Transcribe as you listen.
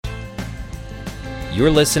You're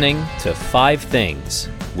listening to Five Things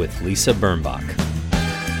with Lisa Birnbach.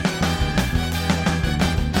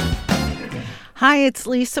 Hi, it's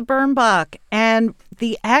Lisa Birnbach, and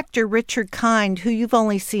the actor Richard Kind, who you've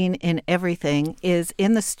only seen in everything, is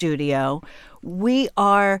in the studio. We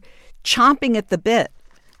are chomping at the bit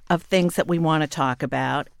of things that we want to talk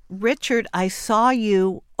about. Richard, I saw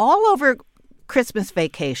you all over Christmas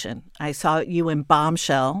Vacation. I saw you in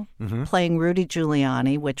Bombshell, playing Rudy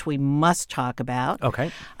Giuliani, which we must talk about. Okay.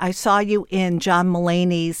 I saw you in John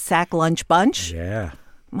Mulaney's Sack Lunch Bunch. Yeah.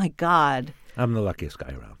 My God. I'm the luckiest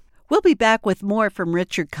guy around. We'll be back with more from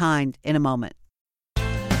Richard Kind in a moment.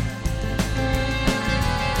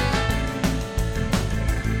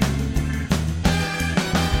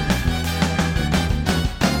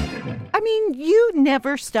 I mean, you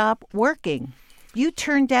never stop working. You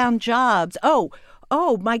turn down jobs. Oh,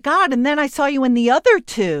 my God. And then I saw you in the other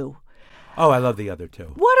two. Oh, I love the other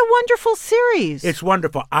two. What a wonderful series. It's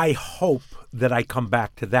wonderful. I hope that I come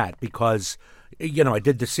back to that because, you know, I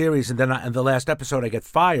did the series and then in the last episode I get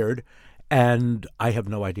fired and I have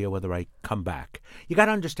no idea whether I come back. You got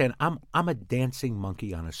to understand, I'm a dancing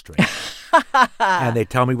monkey on a string. And they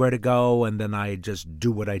tell me where to go and then I just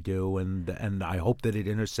do what I do and I hope that it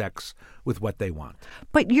intersects with what they want.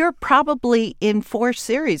 But you're probably in 4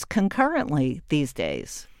 series concurrently these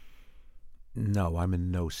days. No, I'm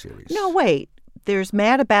in no series. No, wait. There's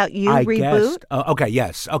Mad About You I reboot. guessed. Okay,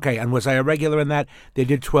 yes. Okay, and was I a regular in that? They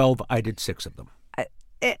did 12. I did 6 of them.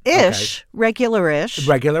 Ish, regular-ish.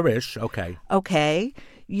 Regular-ish, okay. Okay.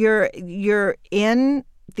 You're in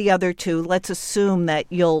the other 2. Let's assume that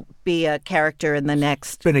you'll be a character in the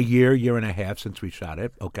next. It's been a year and a half since we shot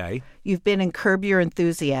it, okay. You've been in Curb Your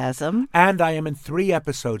Enthusiasm. And I am in 3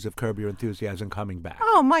 episodes of Curb Your Enthusiasm coming back.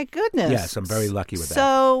 Oh, my goodness. Yes, I'm very lucky with that.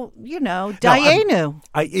 So, Dianu.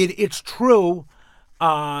 It's true.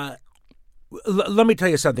 Let me tell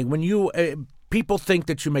you something. When you people think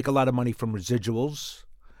that you make a lot of money from residuals,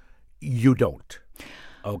 you don't.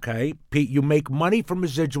 Okay? You make money from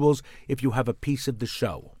residuals if you have a piece of the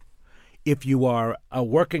show. If you are a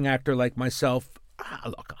working actor like myself,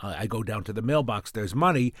 look, I go down to the mailbox, there's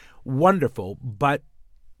money, wonderful, but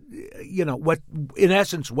you know, in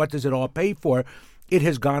essence, what does it all pay for? It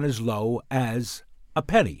has gone as low as a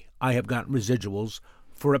penny. I have gotten residuals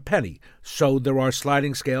for a penny. So there are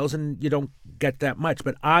sliding scales and you don't get that much,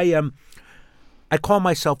 but I call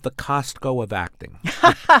myself the Costco of acting.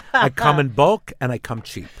 I come in bulk and I come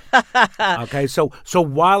cheap. Okay, so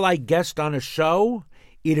while I guest on a show,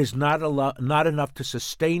 it is not enough to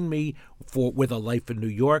sustain me with a life in New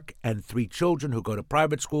York and 3 children who go to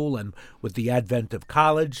private school and with the advent of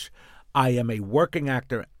college. I am a working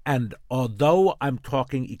actor, and although I'm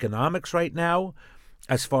talking economics right now,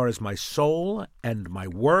 as far as my soul and my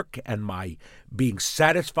work and my being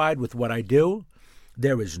satisfied with what I do,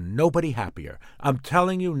 there is nobody happier. I'm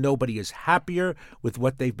telling you, nobody is happier with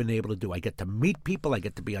what they've been able to do. I get to meet people. I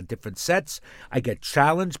get to be on different sets. I get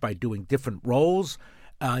challenged by doing different roles,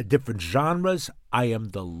 different genres. I am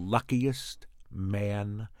the luckiest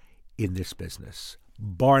man in this business,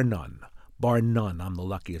 bar none. Bar none. I'm the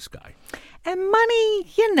luckiest guy. And money,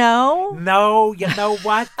 No, you know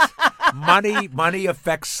what? Money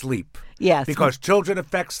affects sleep. Yes. Because children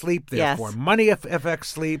affect sleep, therefore money affects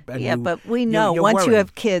sleep. And but we know once you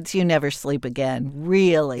have kids, you never sleep again.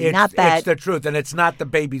 Really. It's the truth. And it's not the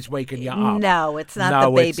babies waking you up. No, it's not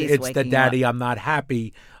the babies waking you up. It's the daddy, I'm not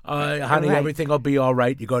happy. Honey, right. Everything will be all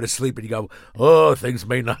right. You go to sleep and you go, oh, things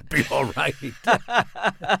may not be all right.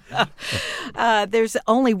 There's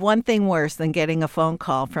only one thing worse than getting a phone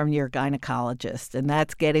call from your gynecologist, and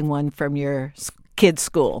that's getting one from your kid's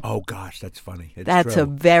school. Oh, gosh, that's funny. That's true. A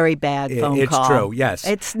very bad phone call. It's true, yes.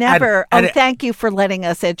 It's never, thank you for letting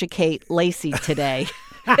us educate Lacey today.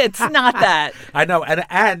 It's not that. I know,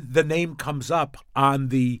 and the name comes up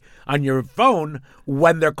on your phone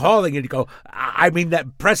when they're calling, and you go, I mean,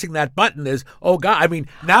 that pressing that button is, oh God, I mean,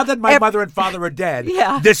 now that my mother and father are dead,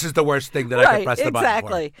 this is the worst thing that I could press the button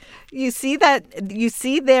for. Exactly. You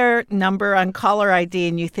see their number on caller ID,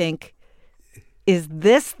 and you think, is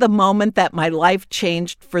this the moment that my life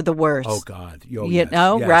changed for the worse? Oh, God. Yes,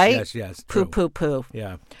 right? Yes. Poo.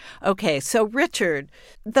 Yeah. Okay, so Richard,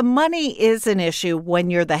 the money is an issue when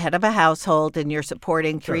you're the head of a household and you're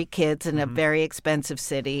supporting 3 kids in a very expensive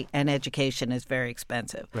city, and education is very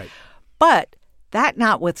expensive. Right. But that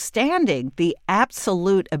notwithstanding, the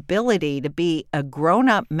absolute ability to be a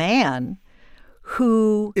grown-up man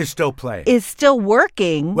who is still playing, is still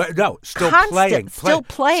working. Well, no, still playing,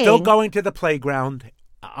 still going to the playground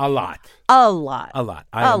a lot. I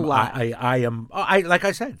am, like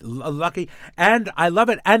I said, lucky, and I love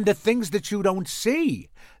it. And the things that you don't see,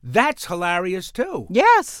 That's hilarious too.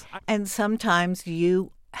 Yes. And sometimes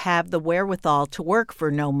you have the wherewithal to work for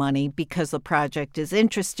no money because the project is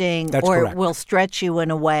interesting, That's or correct. it will stretch you in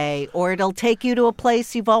a way, or it'll take you to a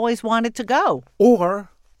place you've always wanted to go, Or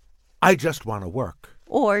I just want to work.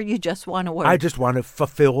 or you just want to work. I just want to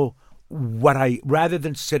fulfill rather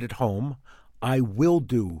than sit at home, I will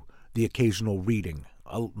do the occasional reading.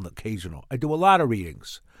 I do a lot of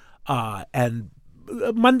readings. And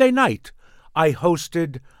Monday night, I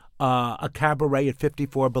hosted a cabaret at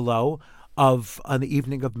 54 Below of an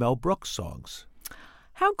evening of Mel Brooks songs.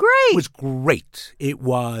 How great. It was great. It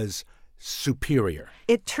was superior.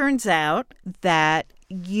 It turns out that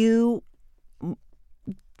you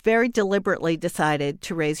very deliberately decided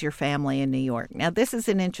to raise your family in New York. Now, this is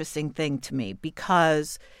an interesting thing to me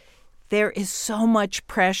because there is so much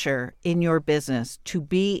pressure in your business to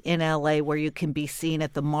be in L.A. where you can be seen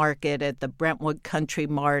at the market, at the Brentwood Country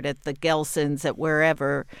Mart, at the Gelson's, at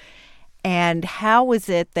wherever. And how is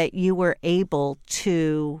it that you were able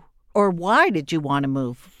to, or why did you want to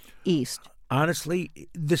move east? Honestly,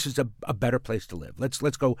 this is a better place to live.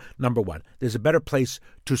 Let's go number one. There's a better place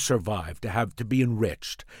to survive, to be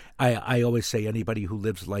enriched. I always say anybody who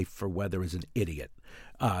lives life for weather is an idiot.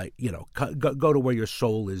 Go to where your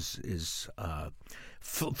soul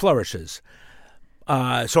flourishes.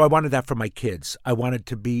 So I wanted that for my kids. I wanted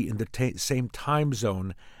to be in the same time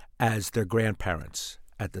zone as their grandparents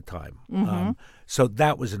at the time. Mm-hmm. So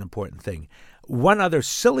that was an important thing. One other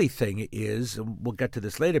silly thing is, and we'll get to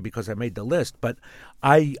this later because I made the list, but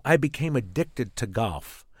I became addicted to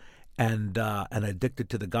golf and addicted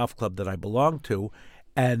to the golf club that I belong to,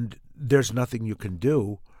 and there's nothing you can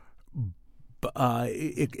do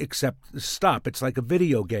except stop. It's like a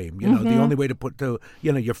video game. The only way to put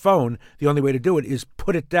your phone, the only way to do it is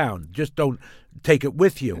put it down. Just don't take it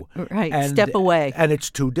with you. Right, step away. And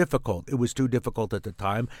it's too difficult. It was too difficult at the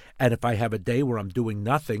time. And if I have a day where I'm doing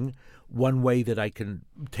nothing, one way that I can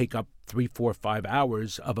take up 3, 4, 5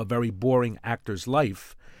 hours of a very boring actor's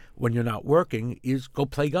life when you're not working is go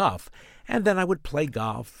play golf. And then I would play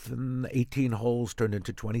golf, and 18 holes turned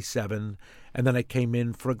into 27. And then I came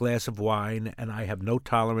in for a glass of wine, and I have no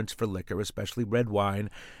tolerance for liquor, especially red wine.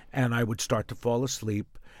 And I would start to fall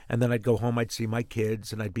asleep. And then I'd go home, I'd see my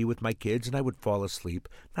kids, and I'd be with my kids, and I would fall asleep.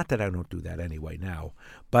 Not that I don't do that anyway now.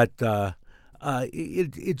 But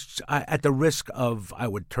it's at the risk of I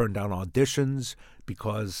would turn down auditions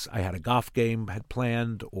because I had a golf game had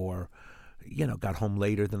planned or, got home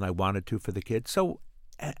later than I wanted to for the kids. So,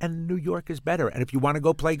 and New York is better. And if you want to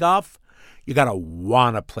go play golf, you got to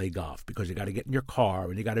want to play golf because you got to get in your car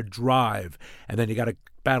and you got to drive and then you got to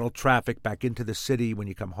battle traffic back into the city when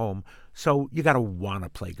you come home. So you got to want to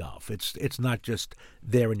play golf. It's not just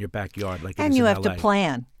there in your backyard like it is in LA. And you have to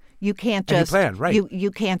plan. You can't just plan, right.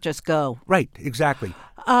 You can't just go. Right, exactly.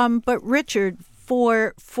 But Richard,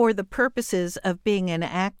 for the purposes of being an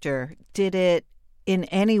actor, did it in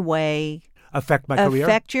any way Affect my career?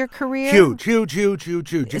 Affect your career? Huge. You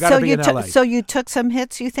got to be in LA. So you took some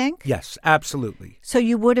hits, you think? Yes, absolutely. So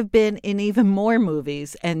you would have been in even more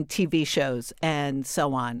movies and TV shows and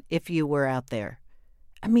so on if you were out there.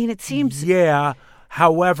 I mean, it seems... Yeah.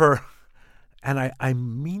 However, and I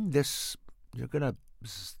mean this, you're going to...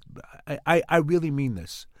 I really mean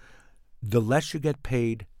this. The less you get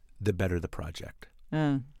paid, the better the project.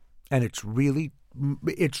 And it's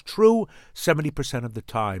true 70% of the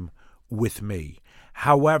time with me.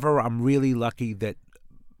 However, I'm really lucky that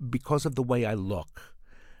because of the way I look,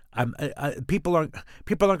 people aren't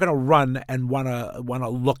going to run and want to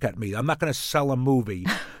look at me. I'm not going to sell a movie.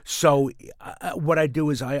 So what I do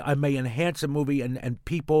is I may enhance a movie, and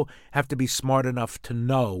people have to be smart enough to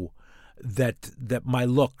know that my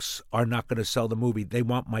looks are not going to sell the movie. They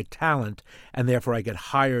want my talent, and therefore I get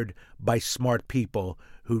hired by smart people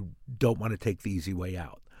who don't want to take the easy way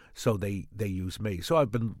out. So they use me. So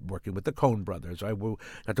I've been working with the Coen brothers. I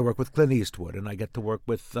got to work with Clint Eastwood, and I get to work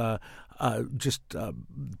with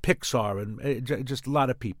Pixar and just a lot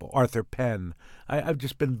of people. Arthur Penn. I've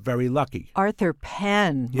just been very lucky. Arthur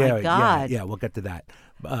Penn. My God. Yeah. We'll get to that.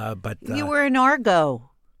 But you were in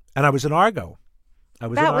Argo. And I was in Argo.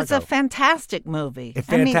 That was a fantastic movie.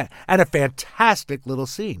 And a fantastic little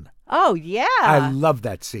scene. Oh, yeah. I love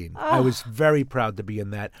that scene. I was very proud to be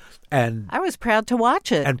in that. And I was proud to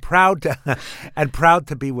watch it. And proud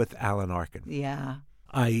to be with Alan Arkin. Yeah.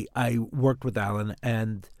 I worked with Alan,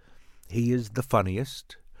 and he is the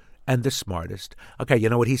funniest and the smartest. Okay, you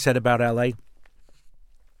know what he said about L.A.?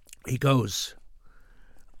 He goes,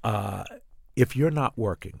 if you're not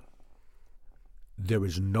working, there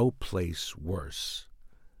is no place worse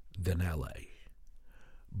than L.A.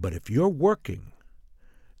 But if you're working,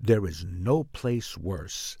 there is no place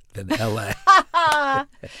worse than L.A.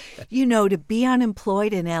 To be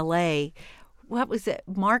unemployed in L.A., what was it?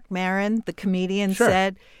 Mark Maron, the comedian, Sure.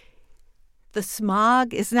 said, the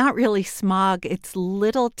smog is not really smog. It's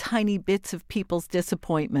little tiny bits of people's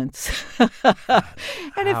disappointments.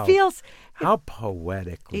 And it feels... How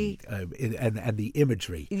poetically, and the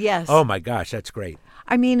imagery. Yes. Oh, my gosh, that's great.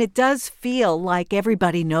 I mean, it does feel like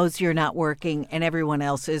everybody knows you're not working and everyone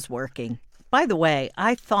else is working. By the way,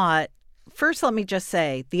 I thought, first let me just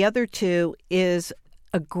say, The Other Two is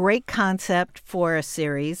a great concept for a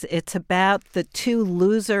series. It's about the two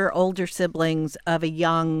loser older siblings of a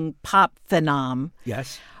young pop phenom.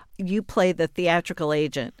 Yes. You play the theatrical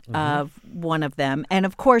agent of one of them. And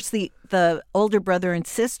of course, the older brother and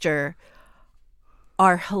sister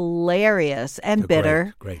are hilarious and They're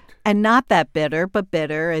bitter. Great. And not that bitter, but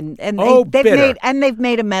bitter. And Bitter. they've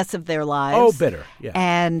made a mess of their lives. Oh, bitter. Yeah.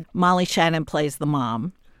 And Molly Shannon plays the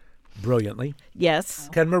mom. Brilliantly. Yes.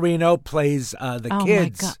 Ken Marino plays the Oh, my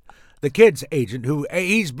kids, God. the kids agent, who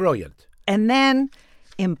he's brilliant. And then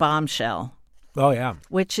in Bombshell, Oh, yeah.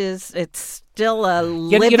 which it's still a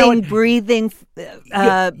you living, know what? breathing,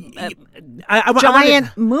 I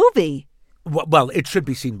giant movie. Well, it should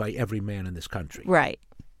be seen by every man in this country. Right.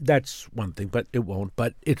 That's one thing, but it won't.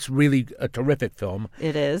 But it's really a terrific film.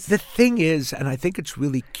 It is. The thing is, and I think it's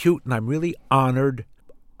really cute, and I'm really honored,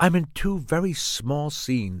 I'm in two very small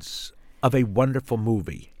scenes of a wonderful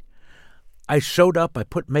movie. I showed up, I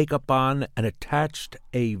put makeup on, and attached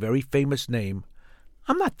a very famous name.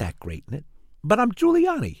 I'm not that great in it, but I'm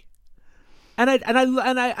Giuliani. And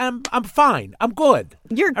I'm fine. I'm good.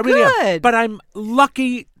 You're I really am. good. But I'm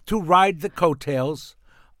lucky to ride the coattails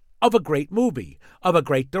of a great movie, of a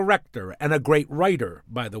great director, and a great writer,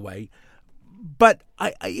 by the way. But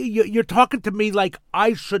you're talking to me like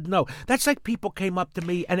I should know. That's like people came up to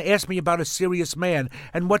me and asked me about A Serious Man,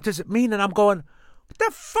 and what does it mean? And I'm going, what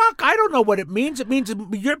the fuck? I don't know what it means. It means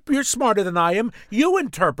you're smarter than I am. You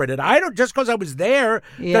interpret it. I don't, just because I was there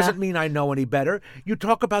doesn't mean I know any better. You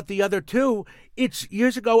talk about The Other Two. It's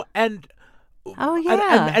years ago, and Oh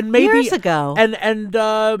yeah, and maybe years ago.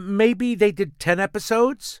 and maybe they did 10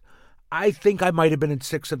 episodes. I think I might have been in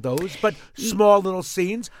 6 of those, but small little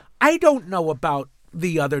scenes. I don't know about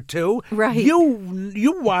The Other Two. Right.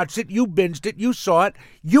 You watched it, you binged it, you saw it.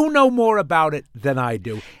 You know more about it than I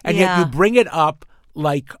do, and yet Yeah. you bring it up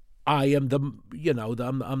like I am the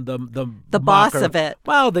The boss mocker. of it.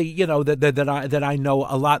 Well, that I know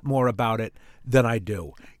a lot more about it than I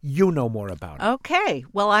do. You know more about it. Okay.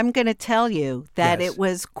 Well, I'm going to tell you that Yes. it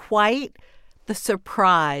was quite the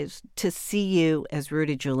surprise to see you as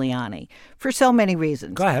Rudy Giuliani for so many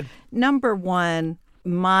reasons. Go ahead. Number one,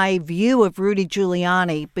 my view of Rudy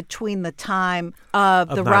Giuliani between the time of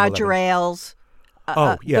the 9/11. Roger Ailes,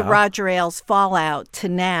 Oh, yeah. the Roger Ailes fallout to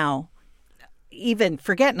now. Even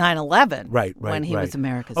forget 9/11, Right, when he right. was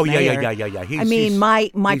America's Oh, yeah, mayor. yeah. I mean, my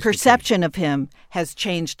he's the perception of him has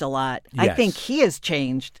changed a lot. I Yes. think he has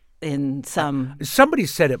changed in some. Somebody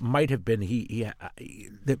said it might have been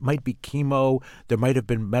that might be chemo. There might have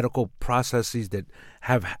been medical processes that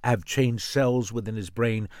have changed cells within his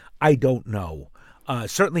brain. I don't know.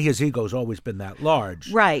 Certainly, his ego's always been that large.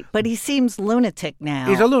 Right, but he seems lunatic now.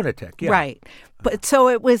 He's a lunatic. Yeah. Right. But so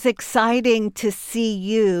it was exciting to see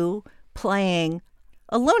you playing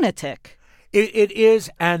a lunatic. It is,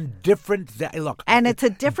 and different. Look, And it's a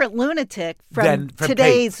different lunatic from than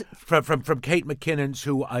today's. Kate, from Kate McKinnon's,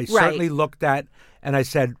 who I certainly looked at, and I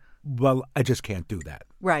said, well, I just can't do that.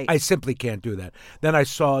 Right. I simply can't do that. Then I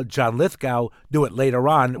saw John Lithgow do it later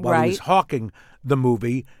on while he was Right. hawking the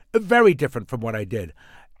movie. Very different from what I did.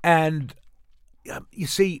 And you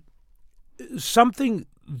see, something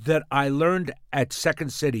that I learned at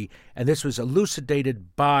Second City, and this was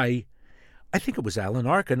elucidated by, I think it was Alan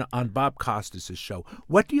Arkin on Bob Costas' show.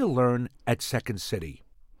 What do you learn at Second City?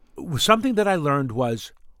 Something that I learned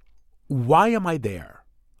was, why am I there?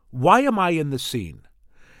 Why am I in the scene?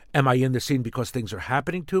 Am I in the scene because things are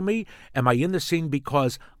happening to me? Am I in the scene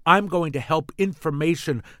because I'm going to help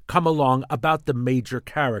information come along about the major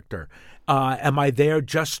character? Am I there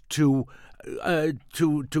just to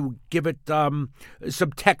give it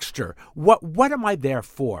some texture? What am I there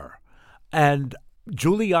for? And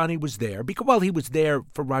Giuliani was there because, he was there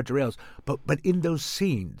for Roger Ailes. But in those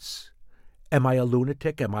scenes, am I a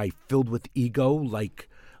lunatic? Am I filled with ego like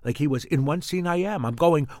he was? In one scene, I am. I'm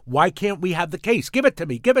going, why can't we have the case? Give it to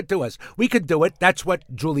me. Give it to us. We could do it. That's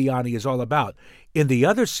what Giuliani is all about. In the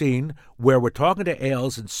other scene, where we're talking to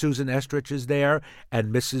Ailes and Susan Estrich is there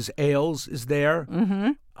and Mrs. Ailes is there,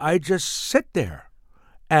 I just sit there.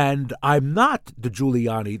 And I'm not the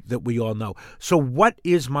Giuliani that we all know. So what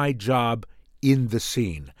is my job in the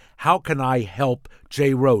scene? How can I help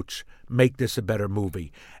Jay Roach make this a better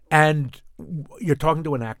movie? And you're talking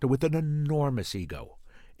to an actor with an enormous ego.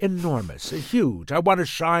 Enormous, huge. I want to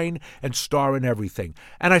shine and star in everything.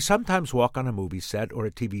 And I sometimes walk on a movie set or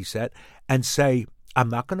a TV set and say, I'm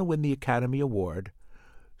not going to win the Academy Award,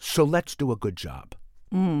 so let's do a good job.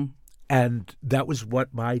 And that was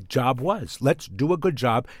what my job was. Let's do a good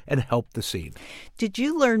job and help the scene. Did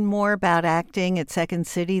you learn more about acting at Second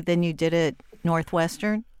City than you did at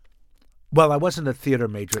Northwestern? Well, I wasn't a theater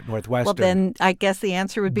major at Northwestern. Well, then I guess the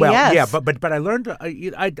answer would be well, yes. Yeah, but I learned.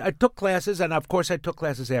 I took classes, and of course I took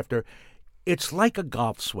classes after. It's like a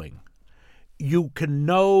golf swing. You can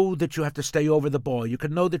know that you have to stay over the ball. You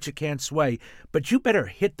can know that you can't sway, but you better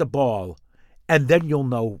hit the ball, and then you'll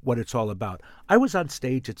know what it's all about. I was on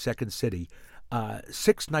stage at Second City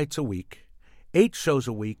 6 nights a week, 8 shows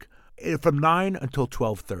a week, from 9 until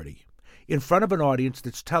 12:30. In front of an audience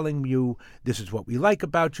that's telling you, this is what we like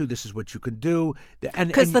about you, this is what you can do.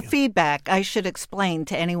 Because the feedback, I should explain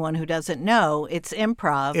to anyone who doesn't know, it's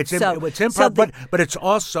improv. It's improv, but it's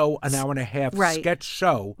also an hour and a half sketch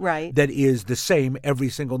show that is the same every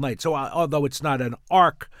single night. So although it's not an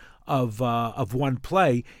arc of one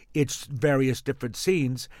play, it's various different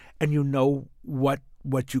scenes, and you know what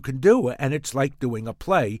you can do. And it's like doing a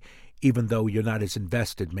play, even though you're not as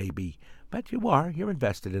invested maybe. But you're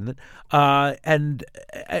invested in it. And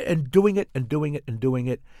doing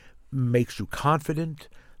it makes you confident,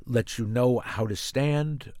 lets you know how to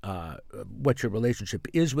stand, what your relationship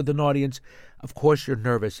is with an audience. Of course, you're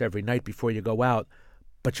nervous every night before you go out,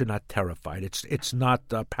 but you're not terrified. It's not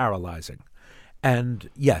paralyzing. And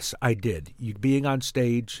yes, I did. Being on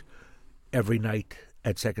stage every night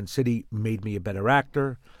at Second City made me a better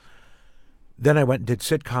actor. Then I went and did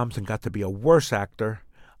sitcoms and got to be a worse actor.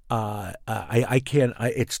 I can't.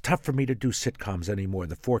 It's tough for me to do sitcoms anymore.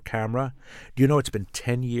 The 4-camera. Do you know it's been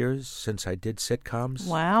 10 years since I did sitcoms?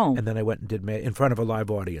 Wow! And then I went and did in front of a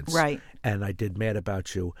live audience. Right. And I did Mad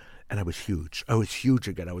About You, and I was huge. I was huge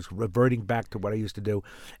again. I was reverting back to what I used to do,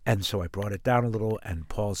 and so I brought it down a little. And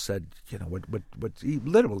Paul said, what he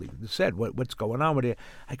literally said, what's going on with you?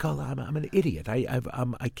 I go, I'm an idiot.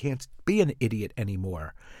 I can't be an idiot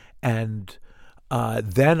anymore. And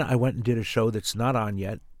then I went and did a show that's not on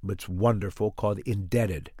yet. It's wonderful, called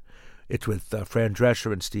Indebted. It's with Fran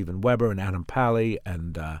Drescher and Steven Weber and Adam Pally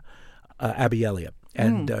and Abby Elliott.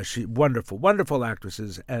 And she wonderful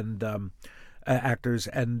actresses and actors.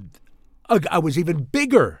 And I was even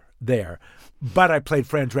bigger there. But I played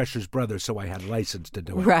Fran Drescher's brother, so I had license to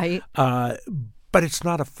do it. Right. But it's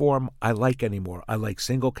not a form I like anymore. I like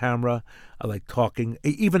single camera. I like talking.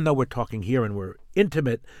 Even though we're talking here and we're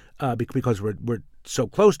intimate because we're so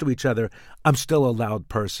close to each other, I'm still a loud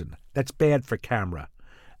person. That's bad for camera.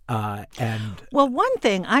 Well, one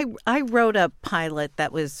thing, I wrote a pilot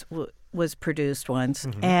that was produced once,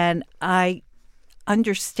 and I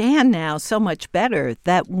understand now so much better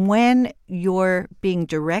that when you're being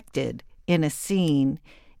directed in a scene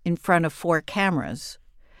in front of 4 cameras,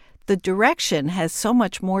 the direction has so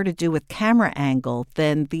much more to do with camera angle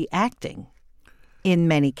than the acting in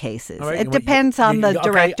many cases. Right, it depends on the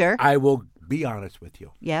director. I will be honest with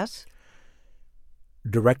you. Yes?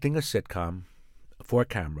 Directing a sitcom for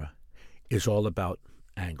camera is all about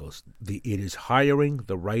angles. It is hiring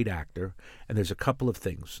the right actor, and there's a couple of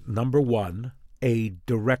things. Number one, a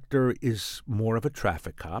director is more of a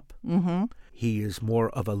traffic cop. Mm-hmm. He is more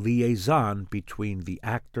of a liaison between the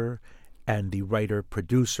actor and the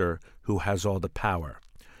writer-producer who has all the power.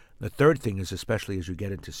 The third thing is, especially as you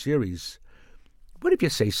get into series, what if you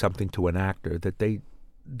say something to an actor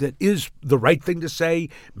that is the right thing to say,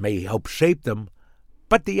 may help shape them,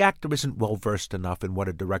 but the actor isn't well-versed enough in what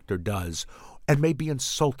a director does and may be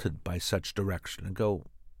insulted by such direction and go,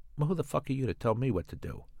 well, who the fuck are you to tell me what to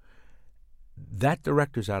do? That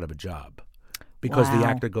director's out of a job. Because the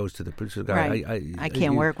actor goes to the producer guy. Right. I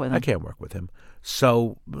can't work with him. I can't work with him.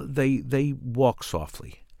 So they walk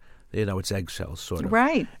softly. It's eggshells, sort of.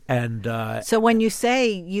 Right. And so when you say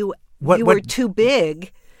you were too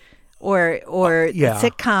big, or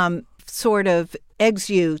sitcom sort of eggs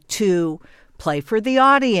you to play for the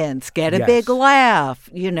audience, get a big laugh,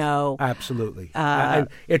 Absolutely.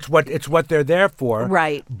 It's what they're there for.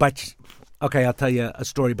 Right. But. Okay, I'll tell you a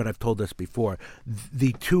story, but I've told this before.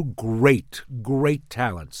 The 2 great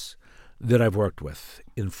talents that I've worked with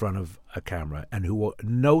in front of a camera and who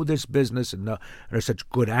know this business and are such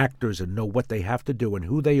good actors and know what they have to do and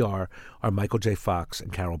who they are Michael J. Fox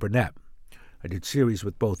and Carol Burnett. I did series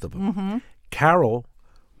with both of them. Mm-hmm. Carol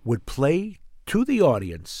would play to the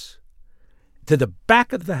audience, to the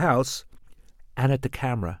back of the house, and at the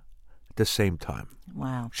camera, at the same time.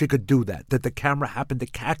 Wow. She could do that. That the camera happened to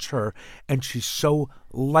catch her, and she's so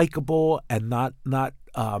likable and not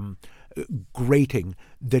grating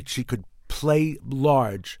that she could play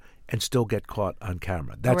large and still get caught on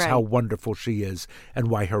camera. That's how wonderful she is, and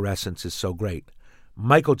why her essence is so great.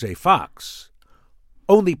 Michael J. Fox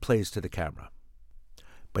only plays to the camera,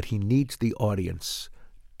 but he needs the audience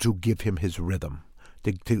to give him his rhythm,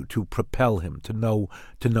 to propel him, to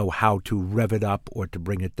know how to rev it up or to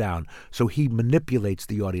bring it down. So he manipulates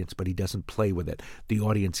the audience, but he doesn't play with it. The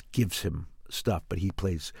audience gives him stuff, but he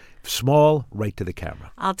plays small right to the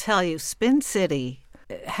camera. I'll tell you, Spin City,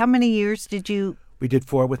 how many years did you... We did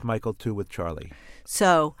 4 with Michael, 2 with Charlie.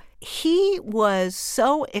 So he was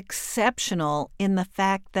so exceptional in the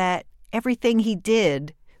fact that everything he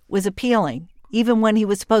did was appealing, even when he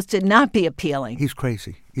was supposed to not be appealing. He's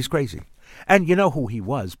crazy. He's crazy. And you know who he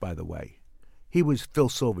was, by the way? He was Phil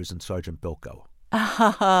Silvers in Sergeant Bilko.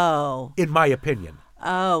 Oh. In my opinion.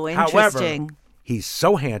 Oh, interesting. However, he's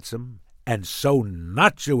so handsome and so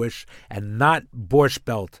not Jewish and not Borscht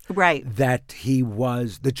Belt. Right. That he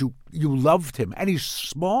was, that you loved him. And he's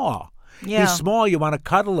small. Yeah. He's small. You want to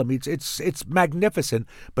cuddle him. It's magnificent.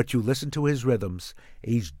 But you listen to his rhythms.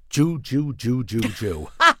 He's Jew.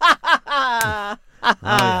 Oh,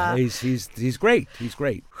 yeah. He's great. He's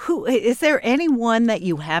great. Who is there anyone that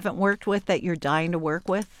you haven't worked with that you're dying to work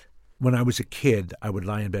with? When I was a kid, I would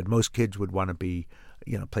lie in bed. Most kids would want to be,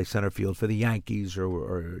 play center field for the Yankees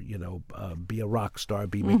or be a rock star,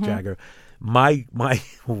 be Mick Jagger. My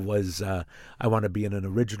was I want to be in an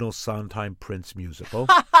original Sondheim Prince musical.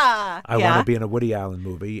 I want to be in a Woody Allen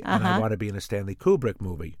movie, and I want to be in a Stanley Kubrick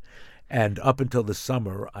movie. And up until the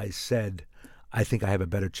summer, I said, I think I have a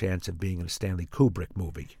better chance of being in a Stanley Kubrick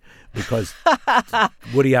movie because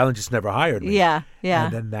Woody Allen just never hired me. Yeah.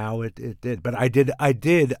 And then now it did. But I did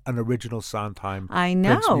an original Sondheim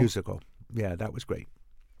Prince musical. Yeah, that was great.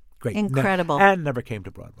 Great. Incredible. And never came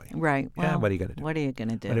to Broadway. Right. Well, yeah, what are you going to do? What are you going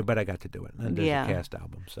to do? But I got to do it. And there's a cast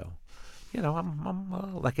album. So,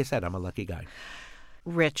 I'm like I said, I'm a lucky guy.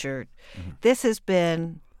 Richard, this has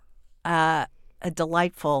been a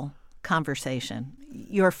delightful conversation.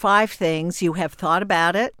 Your 5 things, you have thought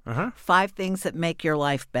about it. 5 things that make your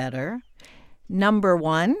life better. Number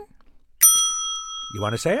 1. You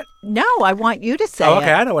want to say it? No, I want you to say it.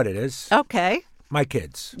 Okay, I know what it is. Okay. My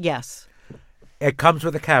kids. Yes. It comes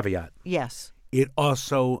with a caveat. Yes. It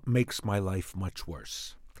also makes my life much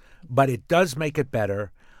worse. But it does make it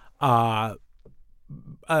better. You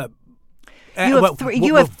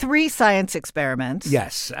have 3 science experiments.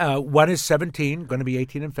 Yes. One is 17, going to be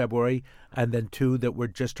 18 in February, and then 2 that were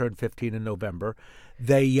just turned 15 in November.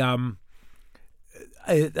 They,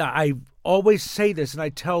 I always say this, and I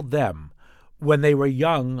tell them, when they were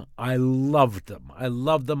young, I loved them.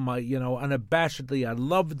 Unabashedly, I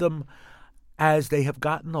loved them. As they have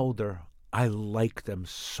gotten older, I like them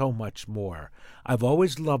so much more. I've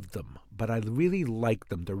always loved them, but I really like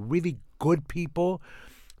them. They're really good people.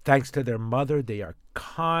 Thanks to their mother, they are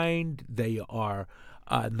kind. They are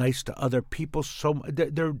nice to other people. So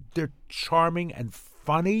they're charming and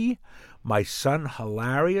funny. My son,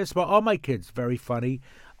 hilarious. Well, all my kids, very funny.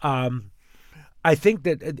 I think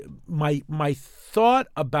that my thought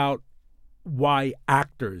about why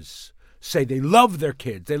actors say they love their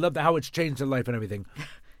kids, they love how it's changed their life and everything.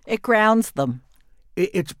 It grounds them.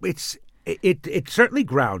 It certainly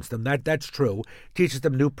grounds them. That's true. Teaches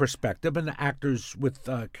them new perspective, and the actors with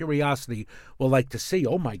curiosity will like to see.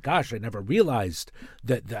 Oh my gosh, I never realized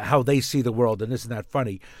how they see the world, and isn't that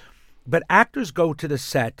funny? But actors go to the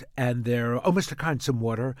set and they're, Mr. Kind, some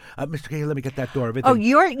water. Mr. K, let me get that door. Everything. Oh,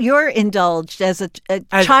 you're indulged as a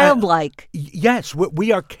childlike. Yes,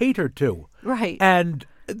 we are catered to. Right. And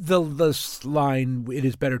the line, it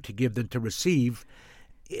is better to give than to receive,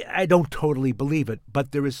 I don't totally believe it,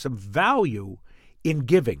 but there is some value in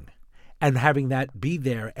giving and having that be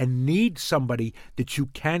there and need somebody that you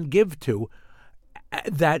can give to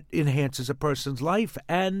that enhances a person's life,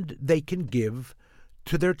 and they can give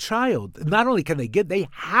to their child. Not only can they give, they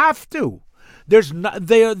have to. There's not,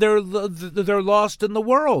 they're lost in the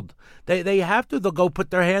world. They have to. They'll go put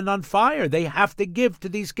their hand on fire. They have to give to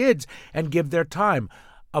these kids and give their time.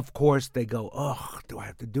 Of course, they go, oh, do I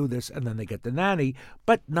have to do this? And then they get the nanny.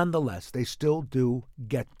 But nonetheless, they still do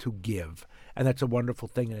get to give. And that's a wonderful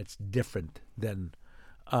thing, and it's different than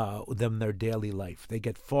their daily life. They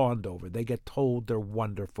get fawned over. They get told they're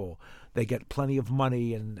wonderful. They get plenty of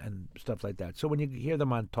money and stuff like that. So when you hear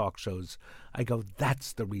them on talk shows, I go,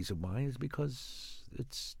 that's the reason why, is because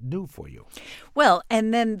it's new for you. Well,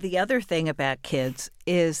 and then the other thing about kids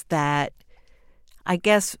is that, I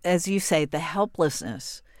guess, as you say, the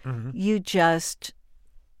helplessness. Mm-hmm. You just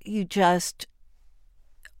you just,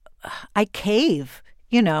 I cave.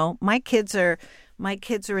 You know, my kids are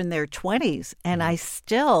in their 20s, and I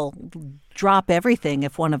still drop everything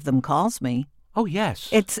if one of them calls me. Oh, yes.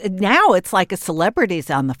 It's like a celebrity's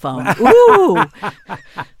on the phone. Ooh.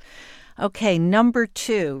 Okay, number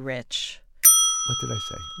 2, Rich. What did I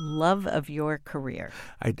say? Love of your career.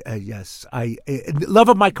 Yes. Love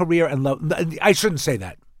of my career and love. I shouldn't say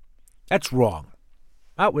that. That's wrong.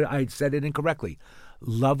 I said it incorrectly.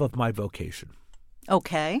 Love of my vocation.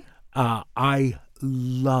 Okay. I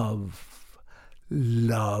love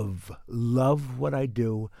what I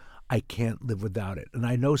do. I can't live without it. And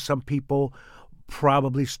I know some people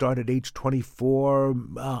probably start at age 24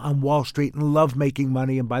 on Wall Street and love making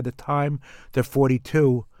money, and by the time they're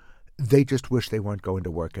 42, they just wish they weren't going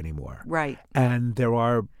to work anymore. Right. And there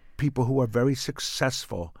are people who are very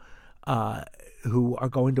successful who are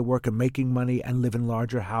going to work and making money and live in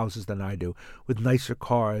larger houses than I do, with nicer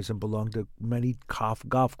cars, and belong to many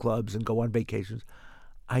golf clubs and go on vacations.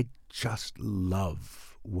 I just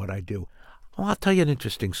love what I do. Well, I'll tell you an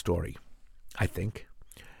interesting story, I think.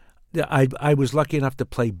 I was lucky enough to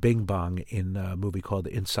play Bing Bong in a movie called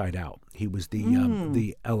Inside Out. He was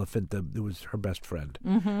the elephant, it was her best friend,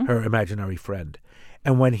 her imaginary friend.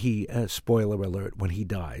 And when he, spoiler alert, when he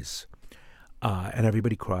dies, and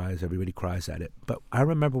everybody cries at it. But I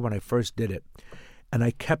remember when I first did it, and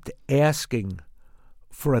I kept asking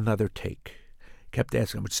for another take. Kept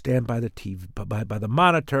asking. I would stand by the TV, by the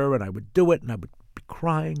monitor, and I would do it, and I would be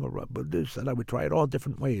crying, or this, and I would try it all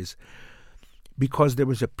different ways, because there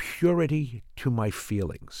was a purity to my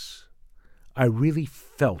feelings. I really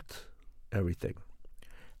felt everything.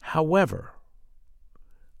 However,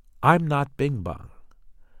 I'm not Bing Bong.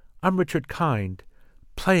 I'm Richard Kind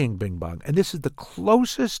playing Bing Bong, and this is the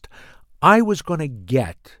closest I was going to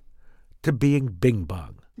get to being Bing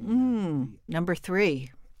Bong. Number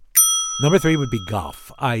 3. Number 3 would be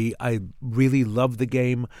golf. I really love the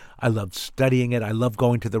game. I love studying it. I love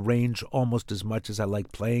going to the range almost as much as I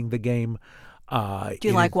like playing the game. Do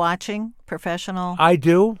you like watching professional? I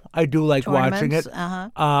do. I do like watching it.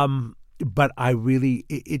 But I really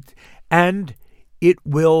it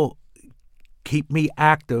will keep me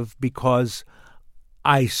active because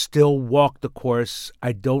I still walk the course.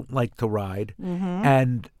 I don't like to ride,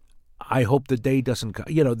 and I hope the day doesn't come.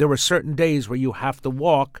 You know, there are certain days where you have to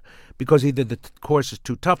walk because either the course is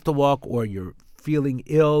too tough to walk, or you're feeling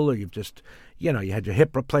ill, or you've just, you had your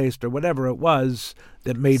hip replaced, or whatever it was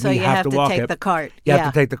that made me have to walk it. So you have to take the cart. You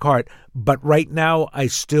have to take the cart. But right now, I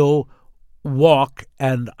still walk,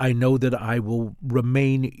 and I know that I will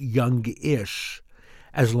remain young-ish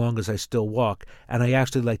as long as I still walk. And I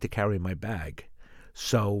actually like to carry my bag.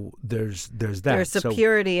 So there's that. There's a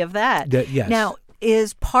purity of that. Yes. Now,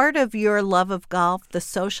 is part of your love of golf the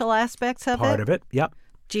social aspects of it? Part of it, yep.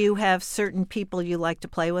 Do you have certain people you like to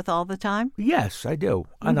play with all the time? Yes, I do.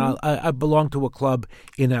 And I belong to a club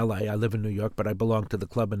in L.A. I live in New York, but I belong to the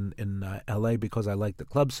club in L.A. because I like the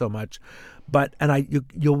club so much.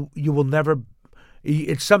 You will never.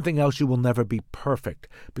 It's something else. You will never be perfect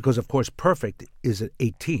because, of course, perfect is at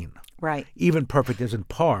 18. Right. Even perfect isn't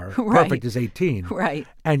par. Right. Perfect is 18. Right.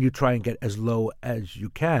 And you try and get as low as you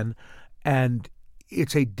can, and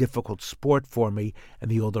it's a difficult sport for me. And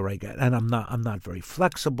the older I get, and I'm not very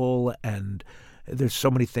flexible, and there's so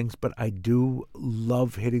many things, but I do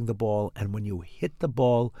love hitting the ball. And when you hit the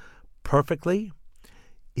ball perfectly,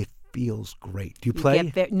 it feels great. Do you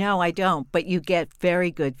play? No, I don't. But you get very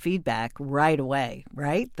good feedback right away,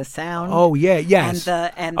 right? The sound. Oh yeah, yes.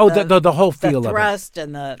 And the whole feel the of thrust it.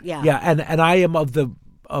 and the Yeah, and I am of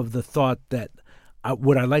the thought that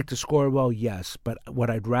would I like to score well? Yes, but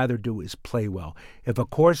what I'd rather do is play well. If a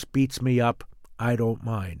course beats me up, I don't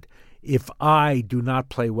mind. If I do not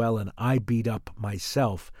play well and I beat up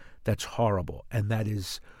myself, that's horrible, and that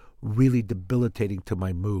is really debilitating to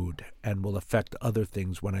my mood and will affect other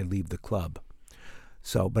things when I leave the club.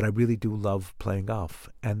 So, but I really do love playing golf,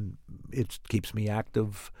 and it keeps me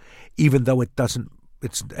active, even though it doesn't.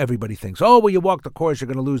 It's everybody thinks, oh, well, you walk the course, you're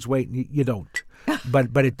going to lose weight, and you don't.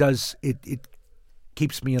 but it does. It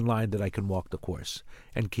keeps me in line that I can walk the course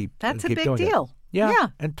and keep. That's and keep a big doing deal. It. Yeah,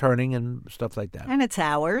 and turning and stuff like that. And it's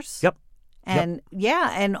hours. Yep. And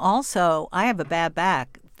and also I have a bad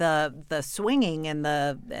back. The swinging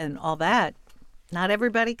and all that. Not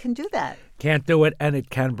everybody can do that. Can't do it, and it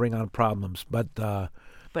can bring on problems. But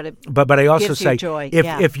But I also gives say you joy.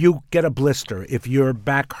 if you get a blister, if your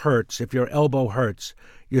back hurts, if your elbow hurts,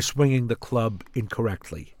 you're swinging the club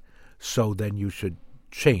incorrectly. So then you should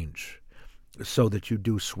change so that you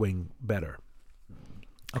do swing better.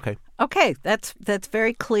 Okay. Okay, that's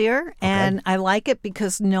very clear, and I like it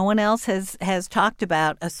because no one else has talked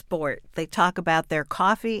about a sport. They talk about their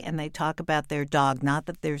coffee and they talk about their dog. Not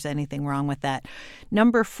that there's anything wrong with that.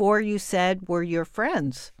 Number 4, you said, were your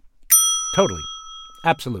friends. Totally.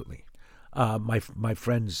 Absolutely. My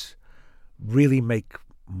friends really make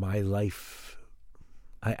my life.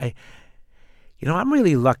 I'm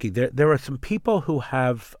really lucky. There are some people who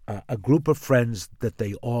have a group of friends that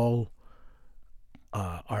they all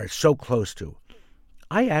are so close to.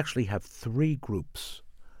 I actually have 3 groups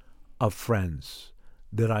of friends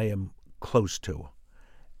that I am close to.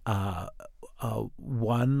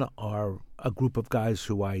 One are a group of guys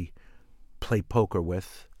who I play poker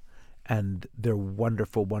with, and they're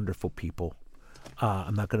wonderful, wonderful people.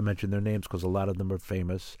 I'm not going to mention their names because a lot of them are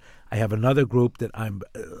famous. I have another group that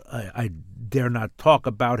I dare not talk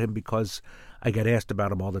about him because I get asked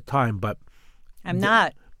about him all the time. But I'm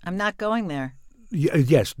not going there.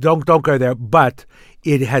 Yes, don't go there. But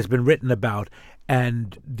it has been written about,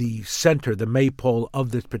 and the center, the maypole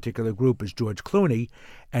of this particular group is George Clooney,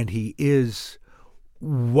 and he is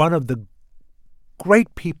one of the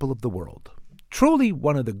great people of the world, truly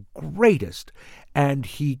one of the greatest, and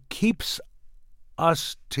he keeps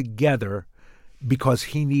us together because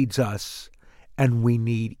he needs us, and we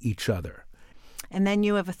need each other. And then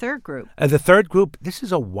you have a third group. The third group, this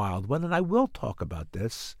is a wild one, and I will talk about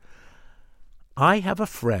this. I have a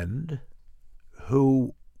friend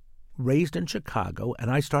who raised in Chicago, and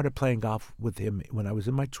I started playing golf with him when I was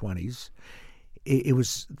in my 20s. It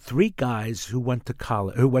was 3 guys who went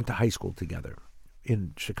to high school together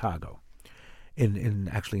in Chicago,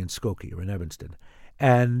 actually in Skokie or in Evanston,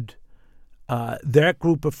 and their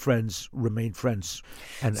group of friends remained friends.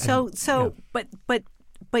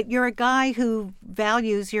 But you're a guy who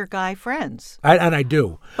values your guy friends. And I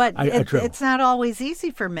do. But it's not always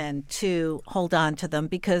easy for men to hold on to them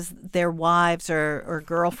because their wives or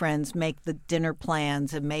girlfriends make the dinner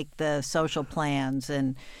plans and make the social plans.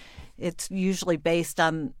 And it's usually based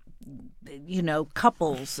on,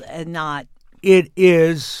 couples and not. It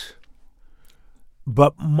is,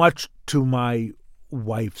 but much to my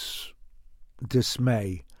wife's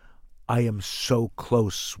dismay, I am so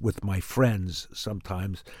close with my friends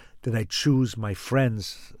sometimes that I choose my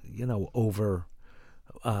friends, over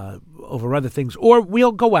other things. Or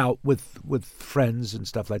we'll go out with friends and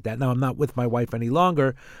stuff like that. Now, I'm not with my wife any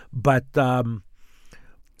longer, but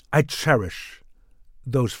I cherish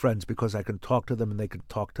those friends because I can talk to them and they can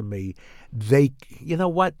talk to me. They, you know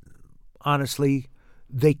what? Honestly,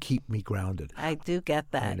 they keep me grounded. I do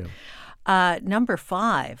get that. I do. Number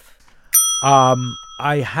 5.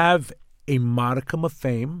 I have a modicum of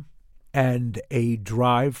fame and a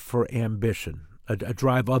drive for ambition, a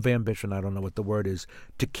drive of ambition, I don't know what the word is,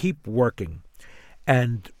 to keep working.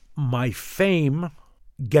 And my fame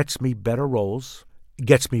gets me better roles,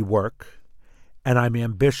 gets me work, and I'm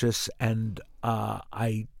ambitious, and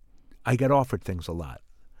I get offered things a lot.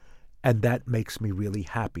 And that makes me really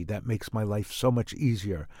happy. That makes my life so much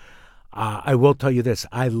easier. I will tell you this,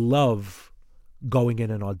 I love going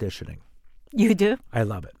in and auditioning. You do? I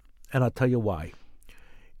love it. And I'll tell you why.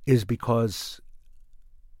 Is because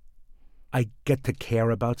I get to care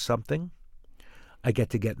about something. I get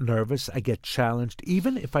to get nervous. I get challenged,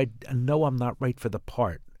 even if I know I'm not right for the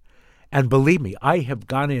part. And believe me, I have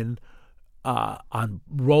gone in on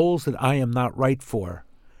roles that I am not right for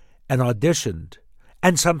and auditioned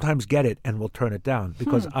and sometimes get it and will turn it down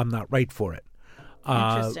because I'm not right for it.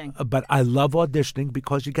 Interesting. But I love auditioning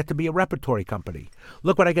because you get to be a repertory company.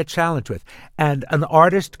 Look what I get challenged with. And an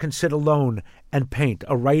artist can sit alone and paint.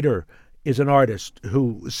 A writer is an artist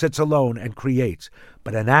who sits alone and creates.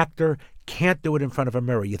 But an actor can't do it in front of a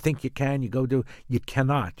mirror. You think you can, you go do, you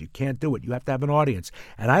cannot. You can't do it. You have to have an audience.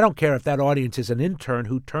 And I don't care if that audience is an intern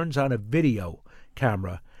who turns on a video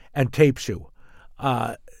camera and tapes you.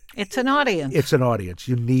 It's an audience. It's an audience.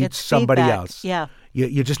 You need it's somebody feedback. else. Yeah.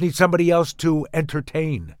 You just need somebody else to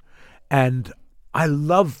entertain. And I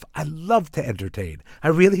love to entertain. I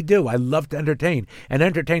really do. I love to entertain. And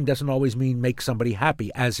entertain doesn't always mean make somebody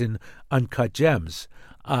happy, as in Uncut Gems.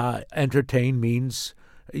 Entertain means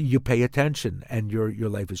you pay attention and your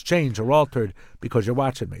life is changed or altered because you're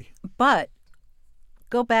watching me. But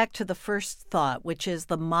go back to the first thought, which is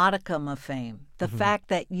the modicum of fame. The fact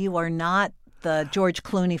that you are not the George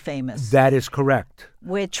Clooney famous. That is correct.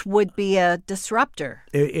 Which would be a disruptor.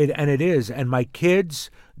 And it is. And my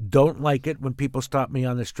kids don't like it when people stop me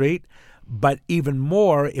on the street. But even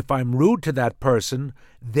more, if I'm rude to that person,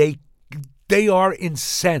 they are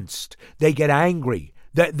incensed. They get angry.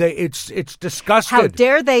 It's disgusted. How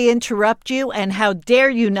dare they interrupt you, and how dare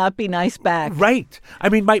you not be nice back? Right. I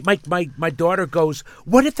mean, my daughter goes,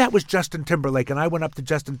 what if that was Justin Timberlake and I went up to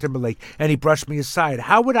Justin Timberlake and he brushed me aside?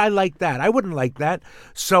 How would I like that? I wouldn't like that.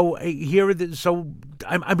 So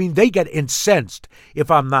I mean, they get incensed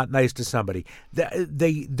if I'm not nice to somebody.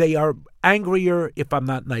 They are angrier if I'm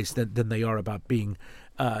not nice than they are about being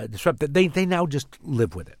disrupted. They now just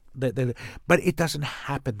live with it. But it doesn't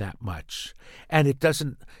happen that much, and it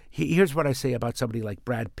doesn't. Here's what I say about somebody like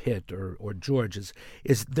Brad Pitt or George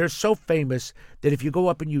is they're so famous that if you go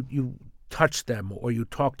up and you touch them or you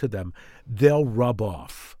talk to them, they'll rub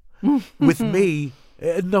off. With me,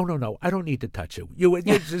 no, I don't need to touch you. You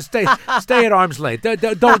just stay at arm's length.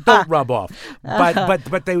 Don't rub off.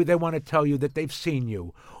 But they want to tell you that they've seen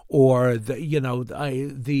you, or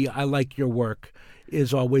I like your work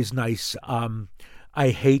is always nice.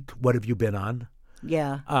 I hate what have you been on?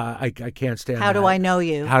 Yeah. I can't stand How that. do I know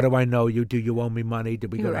you? How do I know you? Do you owe me money?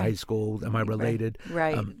 Did we go to high school? Am I related?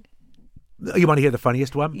 Right. You want to hear the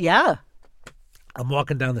funniest one? Yeah. I'm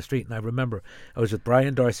walking down the street and I remember I was with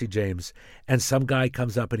Brian Darcy James and some guy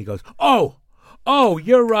comes up and he goes, Oh,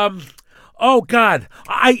 you're oh God.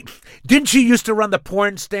 Didn't you used to run the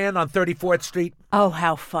porn stand on 34th Street? Oh,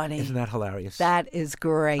 how funny. Isn't that hilarious? That is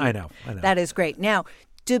great. I know. That is great. Now,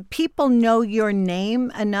 do people know your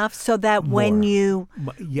name enough so that when you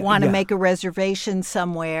want to make a reservation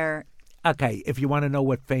somewhere? Okay, if you want to know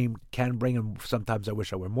what fame can bring, and sometimes I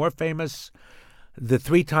wish I were more famous, the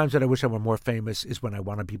 3 times that I wish I were more famous is when I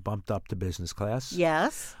want to be bumped up to business class.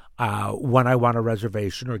 Yes. When I want a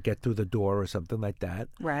reservation or get through the door or something like that.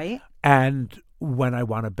 Right. And when I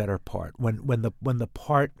want a better part, when the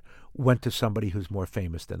part went to somebody who's more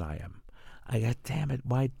famous than I am. I got, damn it,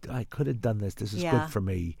 why I could have done this. This is good for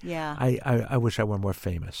me. Yeah. I wish I were more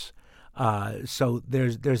famous. So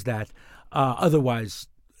there's that. Otherwise,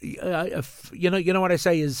 you know what I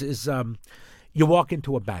say is you walk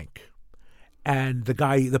into a bank and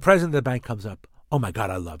the president of the bank comes up. Oh my God,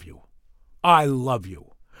 I love you. I love you.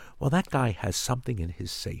 Well, that guy has something in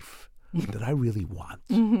his safe that I really want.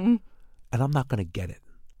 Mm-hmm. And I'm not going to get it.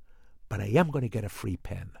 But I am going to get a free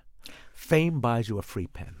pen. Fame buys you a free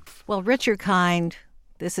pen. Well, Richard Kind,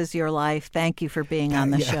 this is your life. Thank you for being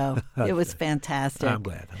on the show. It was fantastic. I'm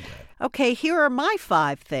glad. Okay, here are my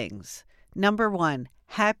 5 things. Number 1,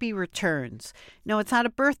 happy returns. No, it's not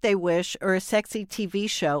a birthday wish or a sexy TV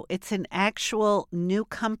show. It's an actual new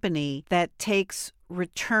company that takes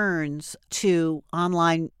returns to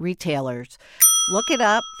online retailers. Look it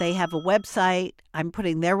up. They have a website. I'm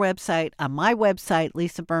putting their website on my website,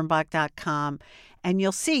 lisabirnbach.com. And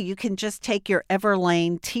you'll see you can just take your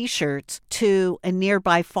Everlane T-shirts to a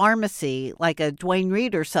nearby pharmacy, like a Duane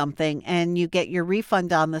Reade or something, and you get your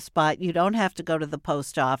refund on the spot. You don't have to go to the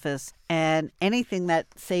post office. And anything that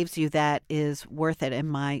saves you that is worth it in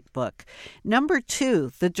my book. Number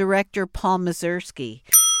 2, the director Paul Mazursky.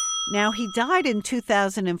 Now, he died in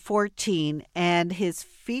 2014, and his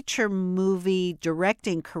feature movie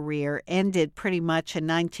directing career ended pretty much in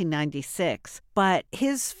 1996. But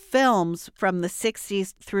his films from the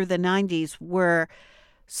 60s through the 90s were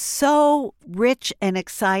so rich and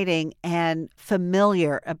exciting and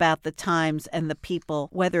familiar about the times and the people,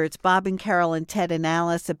 whether it's Bob and Carol and Ted and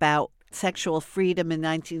Alice about sexual freedom in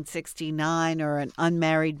 1969 or An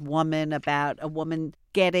Unmarried Woman about a woman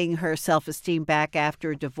getting her self-esteem back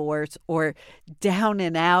after a divorce, or Down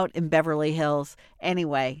and Out in Beverly Hills.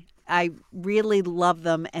 Anyway, I really love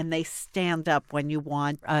them, and they stand up when you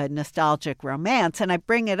want a nostalgic romance. And I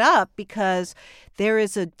bring it up because there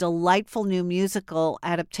is a delightful new musical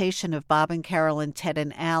adaptation of Bob and Carol and Ted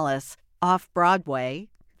and Alice off Broadway.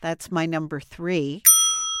 That's my number 3.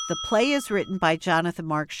 The play is written by Jonathan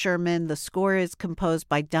Mark Sherman. The score is composed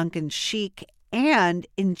by Duncan Sheik. And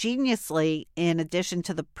ingeniously, in addition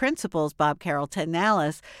to the principals, Bob, Carol, Ted, and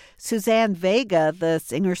Alice, Suzanne Vega, the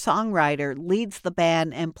singer-songwriter, leads the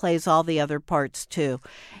band and plays all the other parts too.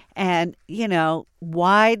 And,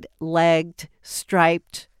 wide-legged,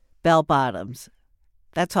 striped bell-bottoms.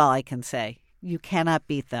 That's all I can say. You cannot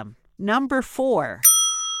beat them. Number 4,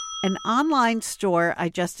 an online store I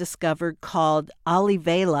just discovered called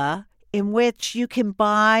Olivela, in which you can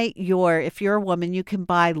buy if you're a woman, you can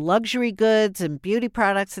buy luxury goods and beauty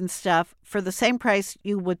products and stuff for the same price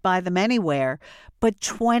you would buy them anywhere. But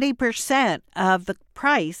 20% of the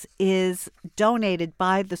price is donated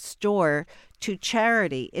by the store to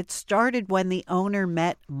charity. It started when the owner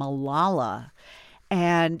met Malala.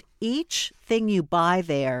 And each thing you buy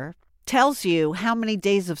there tells you how many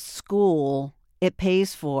days of school it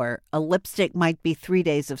pays for. A lipstick might be 3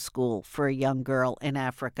 days of school for a young girl in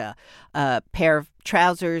Africa. A pair of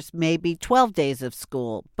trousers, maybe 12 days of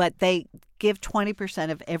school. But they give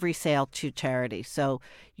 20% of every sale to charity. So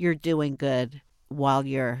you're doing good while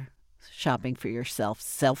you're shopping for yourself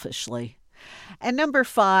selfishly. And number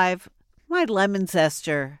 5, my lemon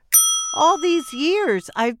zester. All these years,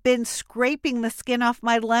 I've been scraping the skin off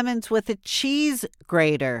my lemons with a cheese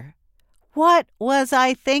grater. What was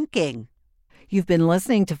I thinking? You've been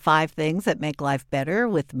listening to 5 Things That Make Life Better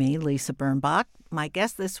with me, Lisa Birnbach. My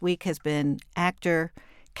guest this week has been actor,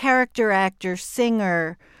 character actor,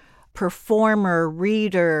 singer, performer,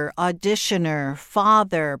 reader, auditioner,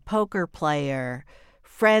 father, poker player,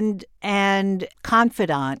 friend and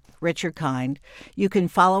confidant, Richard Kind. You can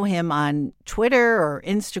follow him on Twitter or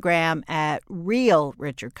Instagram at Real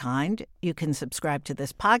Richard Kind. You can subscribe to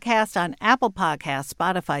this podcast on Apple Podcasts,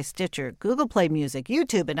 Spotify, Stitcher, Google Play Music,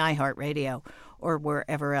 YouTube, and iHeartRadio, or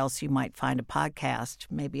wherever else you might find a podcast,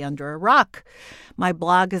 maybe under a rock. My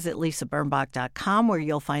blog is at lisabirnbach.com, where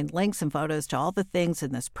you'll find links and photos to all the things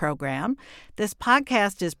in this program. This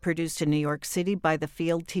podcast is produced in New York City by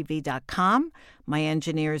thefieldtv.com. My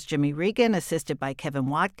engineer is Jimmy Regan, assisted by Kevin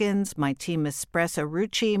Watkins. My team is Espresso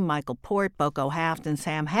Rucci, Michael Port, Boko Haft, and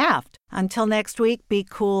Sam Haft. Until next week, be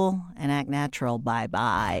cool and act natural.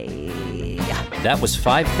 Bye-bye. That was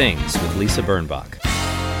 5 Things with Lisa Birnbach.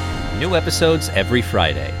 New episodes every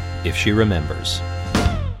Friday, if she remembers.